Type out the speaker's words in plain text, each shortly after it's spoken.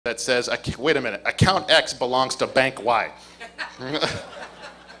that says, wait a minute, account X belongs to bank Y.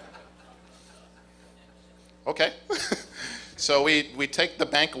 Okay. So we take the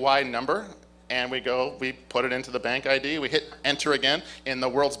bank Y number and we put it into the bank ID, we hit enter again in the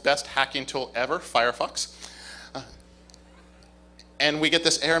world's best hacking tool ever, Firefox. And we get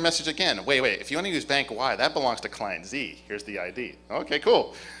this error message again. Wait, if you want to use bank Y, that belongs to client Z. Here's the ID. Okay,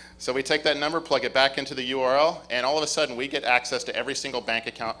 cool. So we take that number, plug it back into the URL, and all of a sudden we get access to every single bank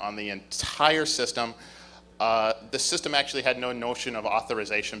account on the entire system. The system actually had no notion of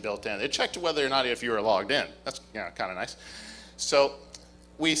authorization built in. It checked whether or not if you were logged in. That's kind of nice. So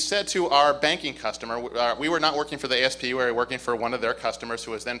we said to our banking customer, we were not working for the ASP, we were working for one of their customers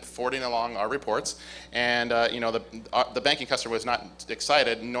who was then forwarding along our reports. And the banking customer was not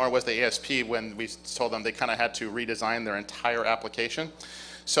excited, nor was the ASP when we told them they kind of had to redesign their entire application.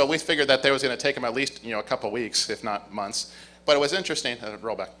 So we figured that that was going to take them at least a couple weeks, if not months. But it was interesting.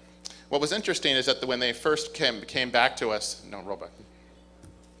 Roll back. What was interesting is that when they first came back to us, roll back.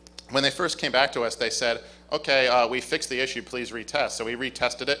 When they first came back to us, they said, okay, we fixed the issue, please retest. So we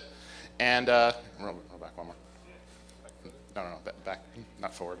retested it, and roll back one more. No, back,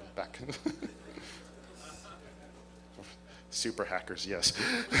 not forward, back. Super hackers, yes.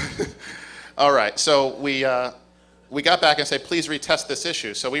 All right, so we got back and said, please retest this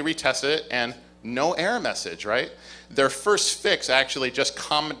issue. So we retested it, and no error message, right? Their first fix actually just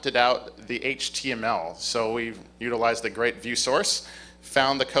commented out the HTML. So we utilized the great view source,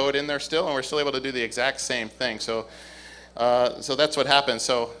 found the code in there still, and we're still able to do the exact same thing. So, so that's what happened.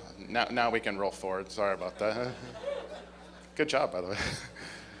 So now we can roll forward. Sorry about that. Good job, by the way.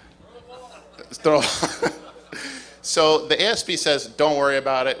 So the ASP says, don't worry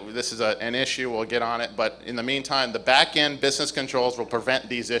about it. This is an issue. We'll get on it. But in the meantime, the back-end business controls will prevent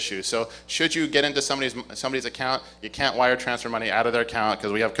these issues. So should you get into somebody's account, you can't wire transfer money out of their account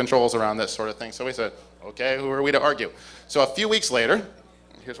because we have controls around this sort of thing. So we said, okay, who are we to argue? So a few weeks later,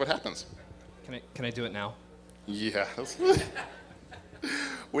 here's what happens. Can I do it now? Yes.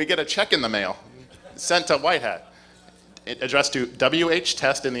 We get a check in the mail sent to White Hat, addressed to WH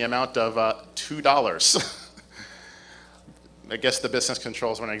Test in the amount of $2. I guess the business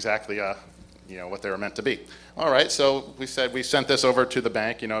controls weren't exactly what they were meant to be. All right, so we said we sent this over to the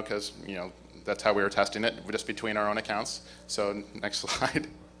bank, because that's how we were testing it, just between our own accounts. So next slide.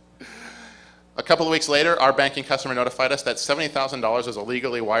 A couple of weeks later, our banking customer notified us that $70,000 was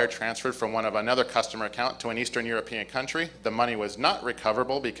illegally wire transferred from another customer account to an Eastern European country. The money was not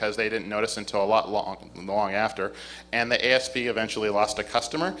recoverable because they didn't notice until a lot long after. And the ASP eventually lost a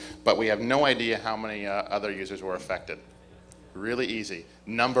customer, but we have no idea how many other users were affected. Really easy.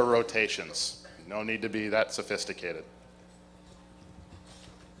 Number rotations. No need to be that sophisticated.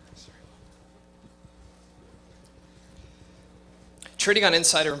 Trading on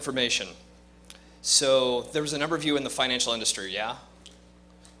insider information. So there was a number of you in the financial industry, yeah?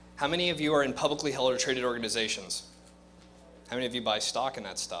 How many of you are in publicly held or traded organizations? How many of you buy stock in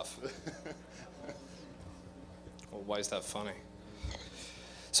that stuff? Well, why is that funny?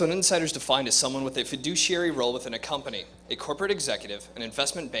 So an insider is defined as someone with a fiduciary role within a company, a corporate executive, an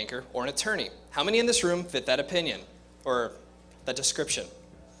investment banker, or an attorney. How many in this room fit that opinion, or that description?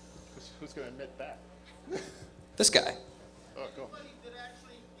 Who's going to admit that? This guy. Oh, go. Somebody that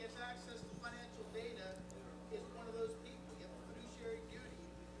actually gets access to financial data is one of those people. You have a fiduciary duty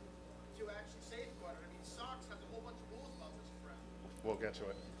to actually safeguard it. I mean, SOX has a whole bunch of rules about this crap. We'll get to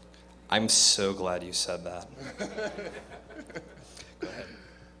it. I'm so glad you said that. Go ahead.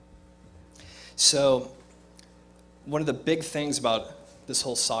 So one of the big things about this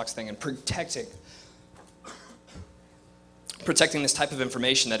whole SOX thing and protecting this type of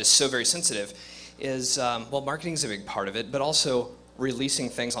information that is so very sensitive is, well, marketing is a big part of it, but also releasing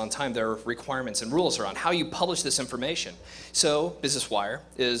things on time. There are requirements and rules around how you publish this information. So Business Wire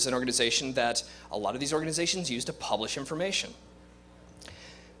is an organization that a lot of these organizations use to publish information.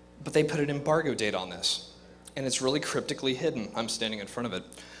 But they put an embargo date on this, and it's really cryptically hidden. I'm standing in front of it.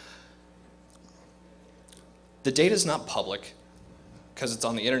 The data is not public because it's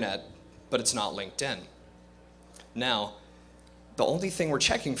on the internet, but it's not linked in. Now, the only thing we're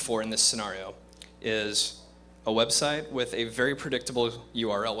checking for in this scenario is a website with a very predictable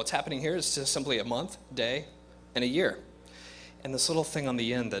URL. What's happening here is just simply a month, day, and a year. And this little thing on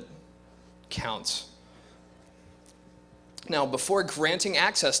the end that counts. Now, before granting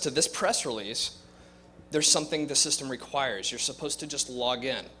access to this press release, there's something the system requires. You're supposed to just log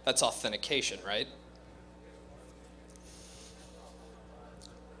in. That's authentication, right?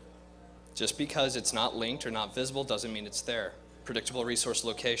 Just because it's not linked or not visible doesn't mean it's there. Predictable resource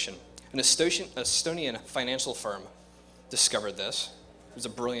location. An Estonian financial firm discovered this It was a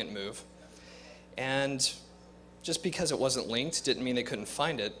brilliant move. And just because it wasn't linked didn't mean they couldn't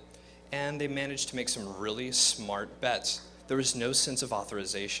find it. And they managed to make some really smart bets. There was no sense of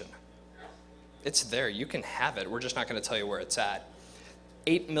authorization. It's there. You can have it. We're just not going to tell you where it's at.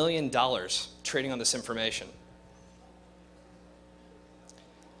 $8 million trading on this information.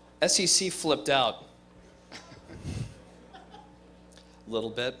 SEC flipped out a little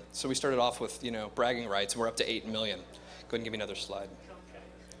bit. So we started off with, bragging rights, and we're up to 8 million. Go ahead and give me another slide.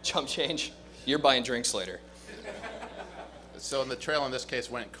 Chump change. You're buying drinks later. So the trail in this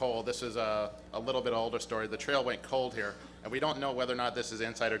case went cold. This is a little bit older story. The trail went cold here, and we don't know whether or not this is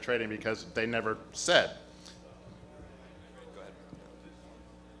insider trading because they never said. Go ahead.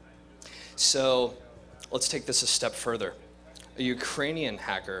 So let's take this a step further. A Ukrainian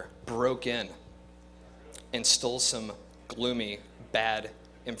hacker broke in and stole some gloomy, bad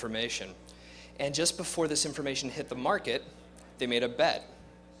information. And just before this information hit the market, they made a bet.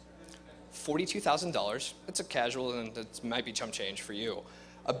 $42,000, it's a casual and it might be chump change for you.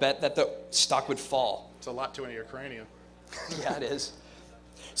 A bet that the stock would fall. It's a lot to a Ukrainian. Yeah, it is.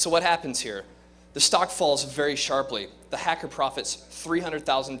 So what happens here? The stock falls very sharply. The hacker profits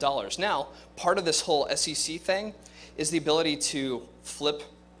 $300,000. Now, part of this whole SEC thing is the ability to flip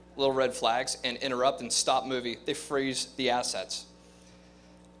little red flags and interrupt and stop movie. They freeze the assets.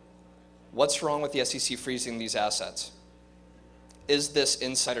 What's wrong with the SEC freezing these assets? Is this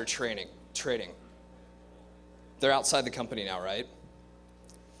insider trading? They're outside the company now, right?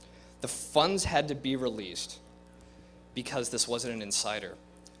 The funds had to be released because this wasn't an insider.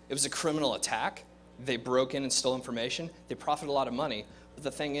 It was a criminal attack. They broke in and stole information. They profited a lot of money. But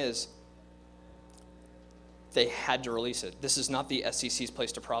the thing is, they had to release it. This is not the SEC's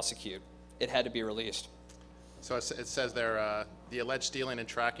place to prosecute. It had to be released. So it says there, the alleged stealing and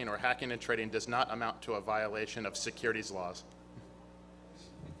tracking or hacking and trading does not amount to a violation of securities laws.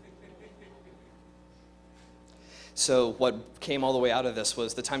 So what came all the way out of this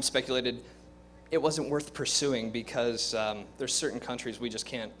was the Times speculated it wasn't worth pursuing because there's certain countries we just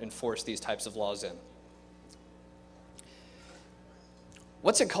can't enforce these types of laws in.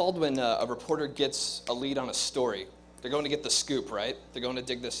 What's it called when a reporter gets a lead on a story? They're going to get the scoop, right? They're going to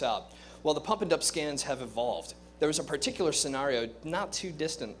dig this out. Well, the pump and dump scans have evolved. There was a particular scenario not too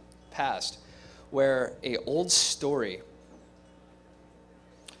distant past where an old story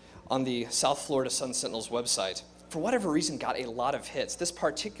on the South Florida Sun-Sentinel's website, for whatever reason, got a lot of hits. This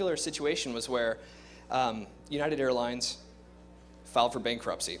particular situation was where United Airlines filed for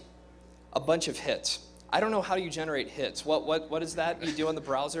bankruptcy. A bunch of hits. I don't know how you generate hits. What is that you do on the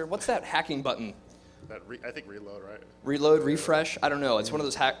browser? What's that hacking button? I think reload, right? Reload, refresh? I don't know. It's one of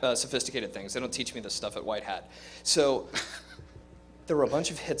those sophisticated things. They don't teach me this stuff at White Hat. So there were a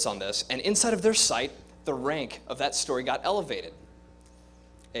bunch of hits on this, and inside of their site, the rank of that story got elevated.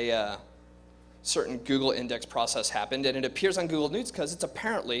 A certain Google index process happened, and it appears on Google News because it's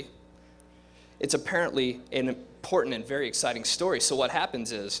apparently an important and very exciting story. So what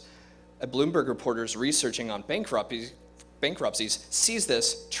happens is a Bloomberg reporter is researching on bankruptcies, sees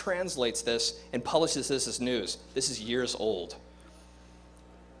this, translates this, and publishes this as news. This is years old.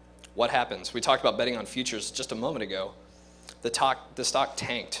 What happens? We talked about betting on futures just a moment ago. The stock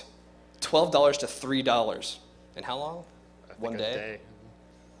tanked, $12 to $3. And how long? One day?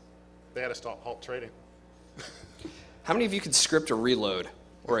 They had to halt trading. How many of you could script a reload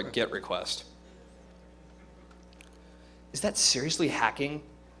or a GET request? Is that seriously hacking?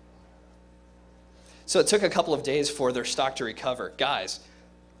 So it took a couple of days for their stock to recover. Guys,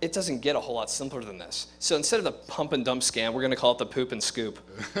 it doesn't get a whole lot simpler than this. So instead of the pump and dump scam, we're going to call it the poop and scoop.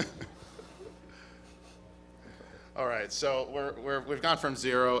 All right, so we've gone from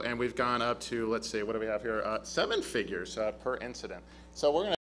 0 and we've gone up to, let's see, what do we have here? 7 figures per incident. So we're going to